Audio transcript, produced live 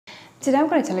Today I'm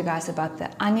going to tell you guys about the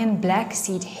onion black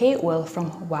seed hair oil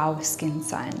from Wow Skin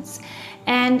Science.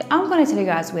 And I'm going to tell you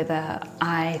guys whether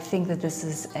I think that this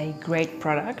is a great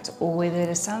product or whether it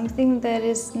is something that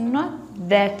is not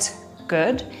that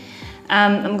good.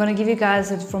 I'm going to give you guys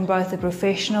it from both a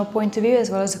professional point of view as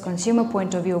well as a consumer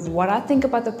point of view of what I think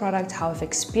about the product, how I've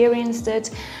experienced it,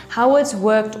 how it's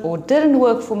worked or didn't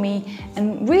work for me,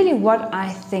 and really what I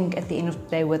think at the end of the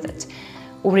day with it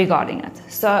or regarding it.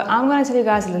 So I'm going to tell you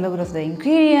guys a little bit of the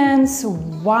ingredients,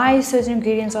 why certain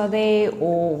ingredients are there,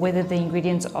 or whether the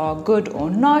ingredients are good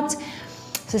or not.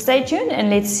 So stay tuned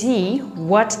and let's see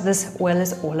what this oil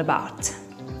is all about.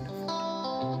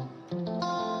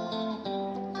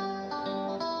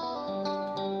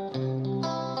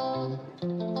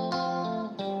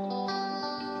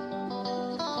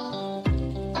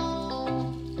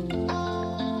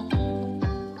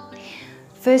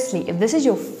 Firstly, if this is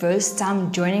your first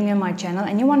time joining me on my channel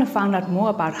and you want to find out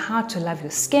more about how to love your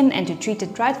skin and to treat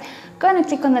it right, go and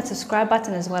click on that subscribe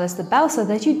button as well as the bell so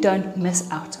that you don't miss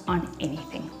out on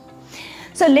anything.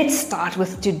 So let's start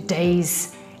with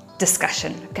today's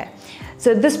discussion. Okay,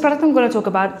 so this product I'm going to talk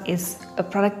about is a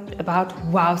product about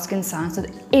Wow Skin Science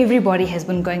that everybody has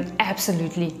been going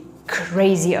absolutely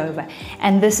crazy over,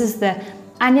 and this is the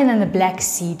onion and the black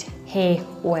seed hair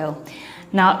oil.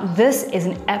 Now, this is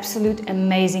an absolute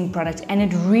amazing product and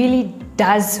it really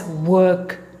does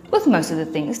work with most of the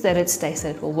things that it states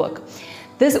that it will work.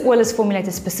 This oil is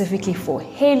formulated specifically for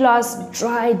hair loss,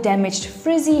 dry, damaged,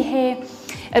 frizzy hair.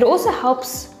 It also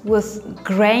helps with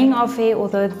graying of hair,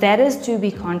 although that is to be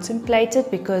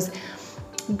contemplated because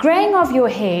graying of your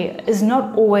hair is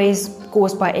not always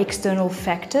caused by external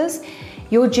factors.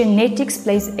 Your genetics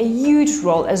plays a huge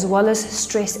role, as well as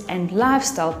stress and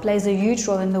lifestyle plays a huge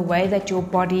role in the way that your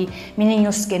body, meaning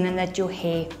your skin, and that your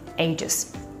hair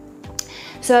ages.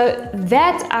 So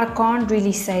that I can't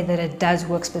really say that it does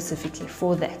work specifically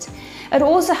for that. It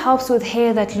also helps with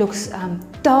hair that looks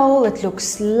dull, it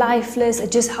looks lifeless.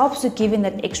 It just helps to give in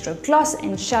that extra gloss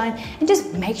and shine and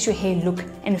just makes your hair look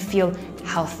and feel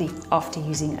healthy after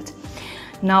using it.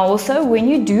 Now also, when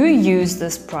you do use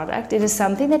this product, it is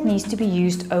something that needs to be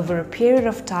used over a period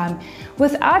of time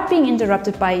without being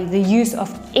interrupted by the use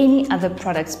of any other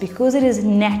products. Because it is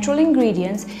natural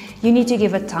ingredients, you need to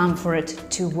give it time for it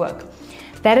to work.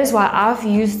 That is why I've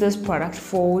used this product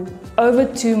for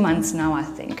over 2 months now, I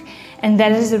think. And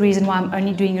that is the reason why I'm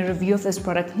only doing a review of this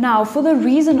product now, for the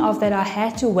reason of that I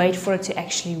had to wait for it to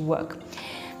actually work.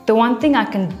 The one thing I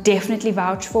can definitely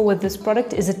vouch for with this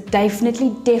product is it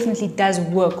definitely does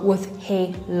work with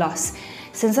hair loss.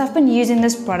 Since I've been using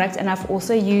this product, and I've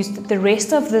also used the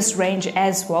rest of this range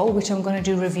as well, which I'm going to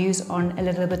do reviews on a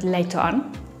little bit later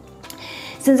on.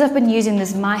 Since I've been using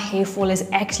this, my hair fall is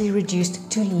actually reduced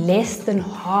to less than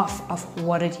half of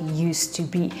what it used to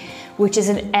be, which is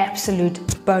an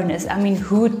absolute bonus. I mean,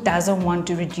 who doesn't want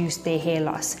to reduce their hair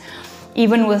loss?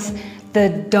 Even with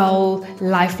the dull,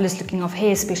 lifeless looking of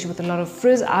hair, especially with a lot of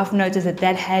frizz, I've noticed that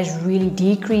that has really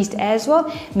decreased as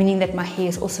well, meaning that my hair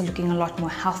is also looking a lot more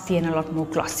healthy and a lot more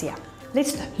glossier.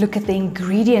 Let's look at the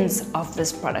ingredients of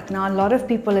this product. Now, a lot of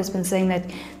people have been saying that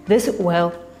this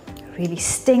oil really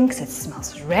stinks, it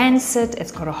smells rancid,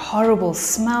 it's got a horrible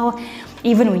smell.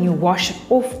 Even when you wash it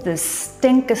off, the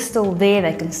stink is still there,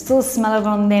 they can still smell it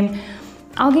on them.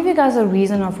 I'll give you guys a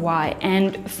reason of why.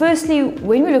 And firstly,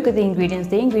 when we look at the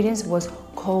ingredients was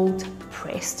cold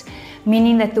pressed,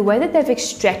 meaning that the way that they've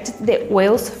extracted the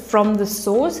oils from the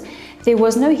source, there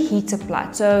was no heat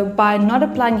applied. So by not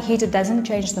applying heat, it doesn't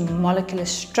change the molecular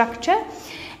structure,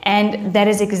 and that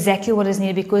is exactly what is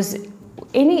needed, because at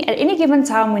any given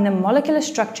time when the molecular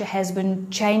structure has been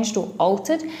changed or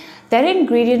altered, that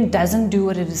ingredient doesn't do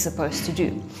what it is supposed to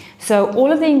do. So all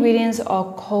of the ingredients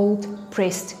are cold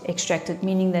pressed extracted,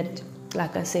 meaning that,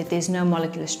 like I said, there's no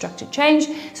molecular structure change,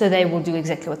 so they will do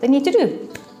exactly what they need to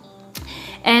do.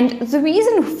 And the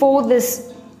reason for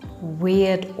this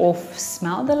weird off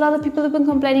smell that a lot of people have been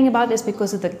complaining about is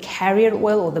because of the carrier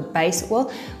oil or the base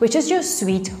oil, which is your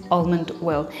sweet almond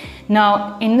oil.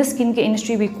 Now, in the skincare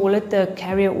industry, we call it the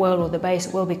carrier oil or the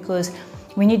base oil because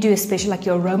when you do especially like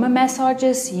your aroma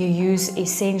massages, you use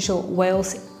essential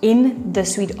oils in the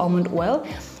sweet almond oil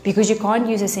because you can't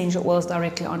use essential oils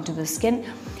directly onto the skin.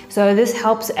 So this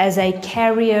helps as a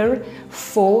carrier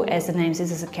for, as the name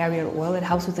says, it's a carrier oil. It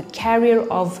helps with the carrier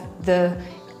of the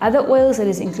other oils that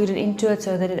is included into it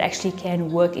so that it actually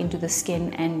can work into the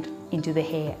skin and into the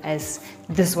hair as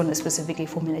this one is specifically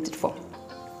formulated for.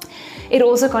 It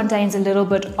also contains a little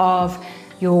bit of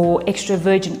your extra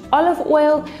virgin olive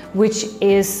oil, which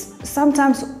is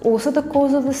sometimes also the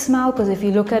cause of the smell, because if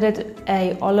you look at it,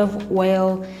 a olive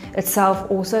oil itself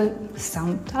also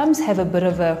sometimes have a bit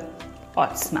of a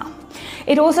odd smell.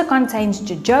 It also contains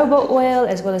jojoba oil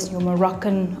as well as your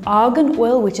Moroccan argan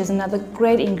oil, which is another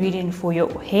great ingredient for your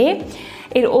hair.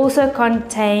 It also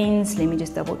contains, let me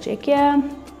just double check here,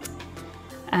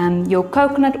 your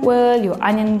coconut oil, your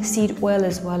onion seed oil,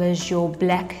 as well as your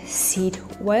black seed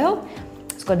oil.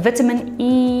 It's got vitamin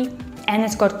E, and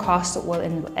it's got castor oil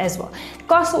in it as well.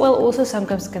 Castor oil also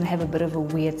sometimes can have a bit of a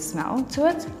weird smell to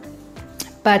it,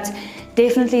 but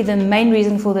definitely the main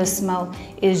reason for this smell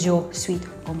is your sweet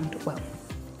almond oil.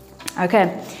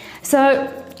 Okay, so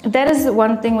that is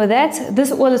one thing with that.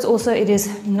 This oil is also, it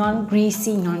is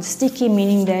non-greasy, non-sticky,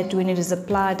 meaning that when it is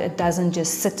applied, it doesn't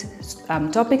just sit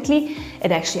topically,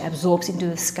 it actually absorbs into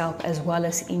the scalp as well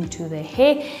as into the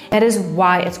hair. That is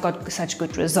why it's got such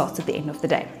good results at the end of the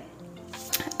day.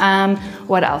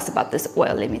 What else about this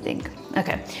oil? Let me think.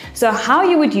 Okay, so how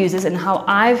you would use this and how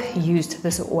I've used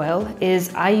this oil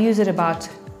is I use it about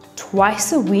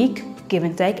twice a week, give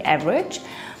and take average.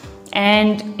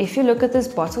 And if you look at this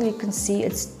bottle, you can see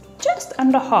it's just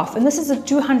under half. And this is a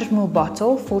 200 ml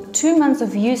bottle for 2 months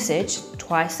of usage,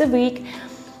 twice a week.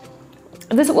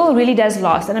 This oil really does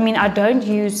last. And I mean, I don't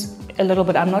use a little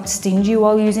bit. I'm not stingy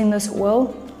while using this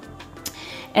oil.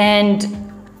 And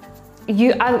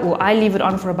I leave it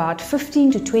on for about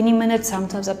 15 to 20 minutes,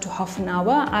 sometimes up to half an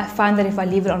hour. I find that if I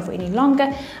leave it on for any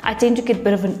longer, I tend to get a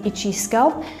bit of an itchy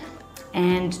scalp.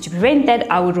 And to prevent that,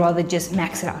 I would rather just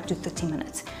max it out to 30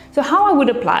 minutes. So how I would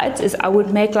apply it is I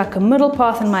would make like a middle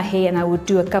path in my hair, and I would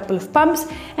do a couple of pumps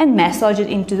and massage it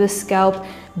into the scalp,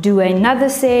 do another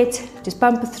set, just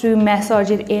pump it through,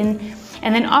 massage it in.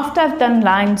 And then after I've done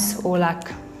lines or like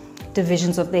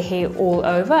divisions of the hair all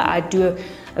over, I do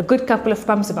a good couple of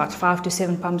pumps, about 5 to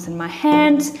 7 pumps in my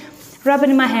hands, rub it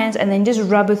in my hands, and then just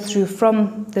rub it through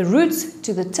from the roots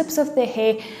to the tips of the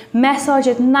hair, massage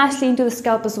it nicely into the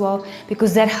scalp as well,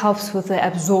 because that helps with the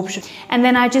absorption. And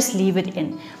then I just leave it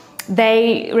in.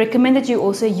 They recommend that you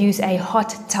also use a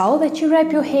hot towel that you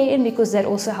wrap your hair in, because that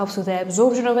also helps with the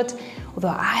absorption of it. Although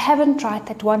I haven't tried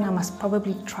that one, I must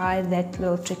probably try that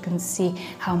little trick and see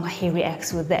how my hair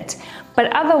reacts with that.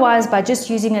 But otherwise, by just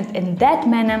using it in that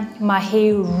manner, my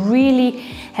hair really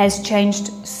has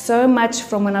changed so much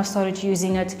from when I started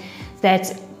using it,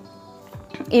 that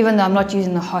even though I'm not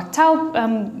using the hot towel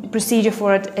procedure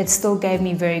for it, it still gave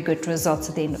me very good results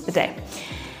at the end of the day.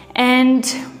 And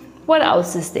what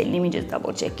else is there? Let me just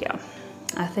double check here.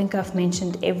 I think I've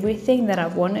mentioned everything that I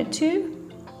wanted to.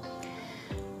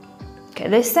 Okay,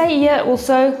 they say here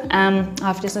also,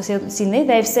 I've just seen there,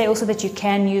 they say also that you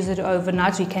can use it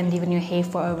overnight, so you can leave it in your hair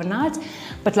for overnight.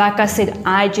 But like I said,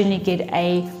 I generally get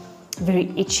a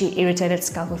very itchy, irritated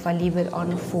scalp if I leave it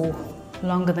on for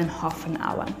longer than half an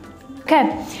hour.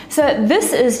 Okay, so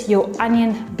this is your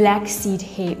onion black seed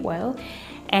hair oil.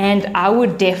 And I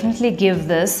would definitely give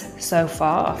this, so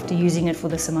far, after using it for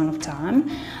this amount of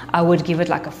time, I would give it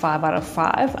like a 5 out of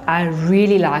 5. I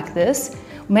really like this.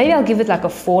 Maybe I'll give it like a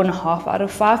 4.5 out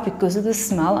of 5 because of the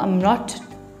smell. I'm not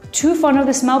too fond of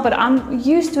the smell, but I'm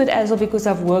used to it as well because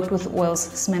I've worked with oils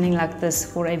smelling like this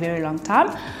for a very long time.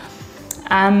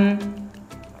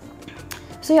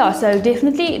 So yeah, so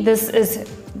definitely this is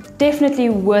definitely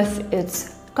worth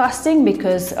its costing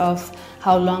because of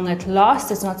how long it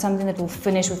lasts. It's not something that will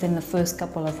finish within the first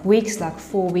couple of weeks, like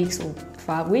 4 weeks or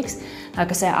 5 weeks. Like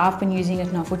I say, I've been using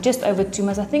it now for just over 2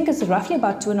 months. I think it's roughly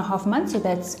about 2.5 months, so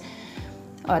that's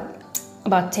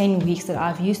about 10 weeks that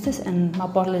I've used this, and my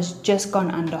bottle has just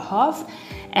gone under half.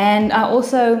 And I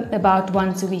also, about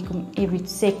once a week, every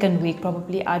second week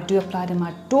probably, I do apply it in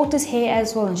my daughter's hair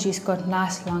as well, and she's got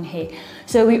nice long hair.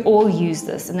 So we all use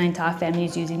this, and the entire family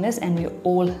is using this, and we're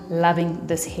all loving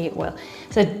this hair oil.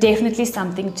 So definitely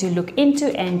something to look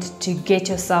into and to get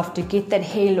yourself, to get that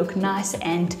hair look nice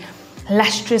and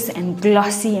lustrous and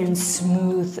glossy and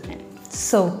smooth and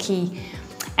silky,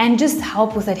 and just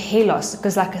help with that hair loss.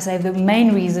 Because like I say, the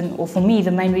main reason, or for me,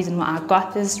 the main reason why I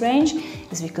got this range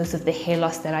is because of the hair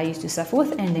loss that I used to suffer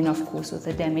with, and then of course with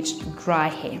the damaged dry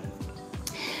hair.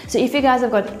 So if you guys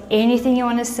have got anything you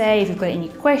want to say, if you've got any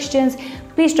questions,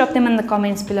 please drop them in the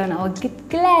comments below, and I'll get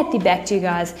gladly back to you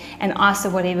guys and answer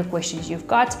whatever questions you've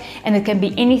got. And it can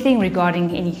be anything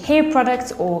regarding any hair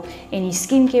products or any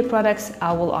skincare products,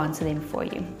 I will answer them for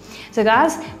you. So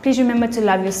guys, please remember to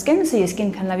love your skin so your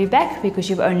skin can love you back, because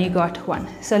you've only got one.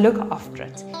 So look after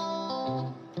it.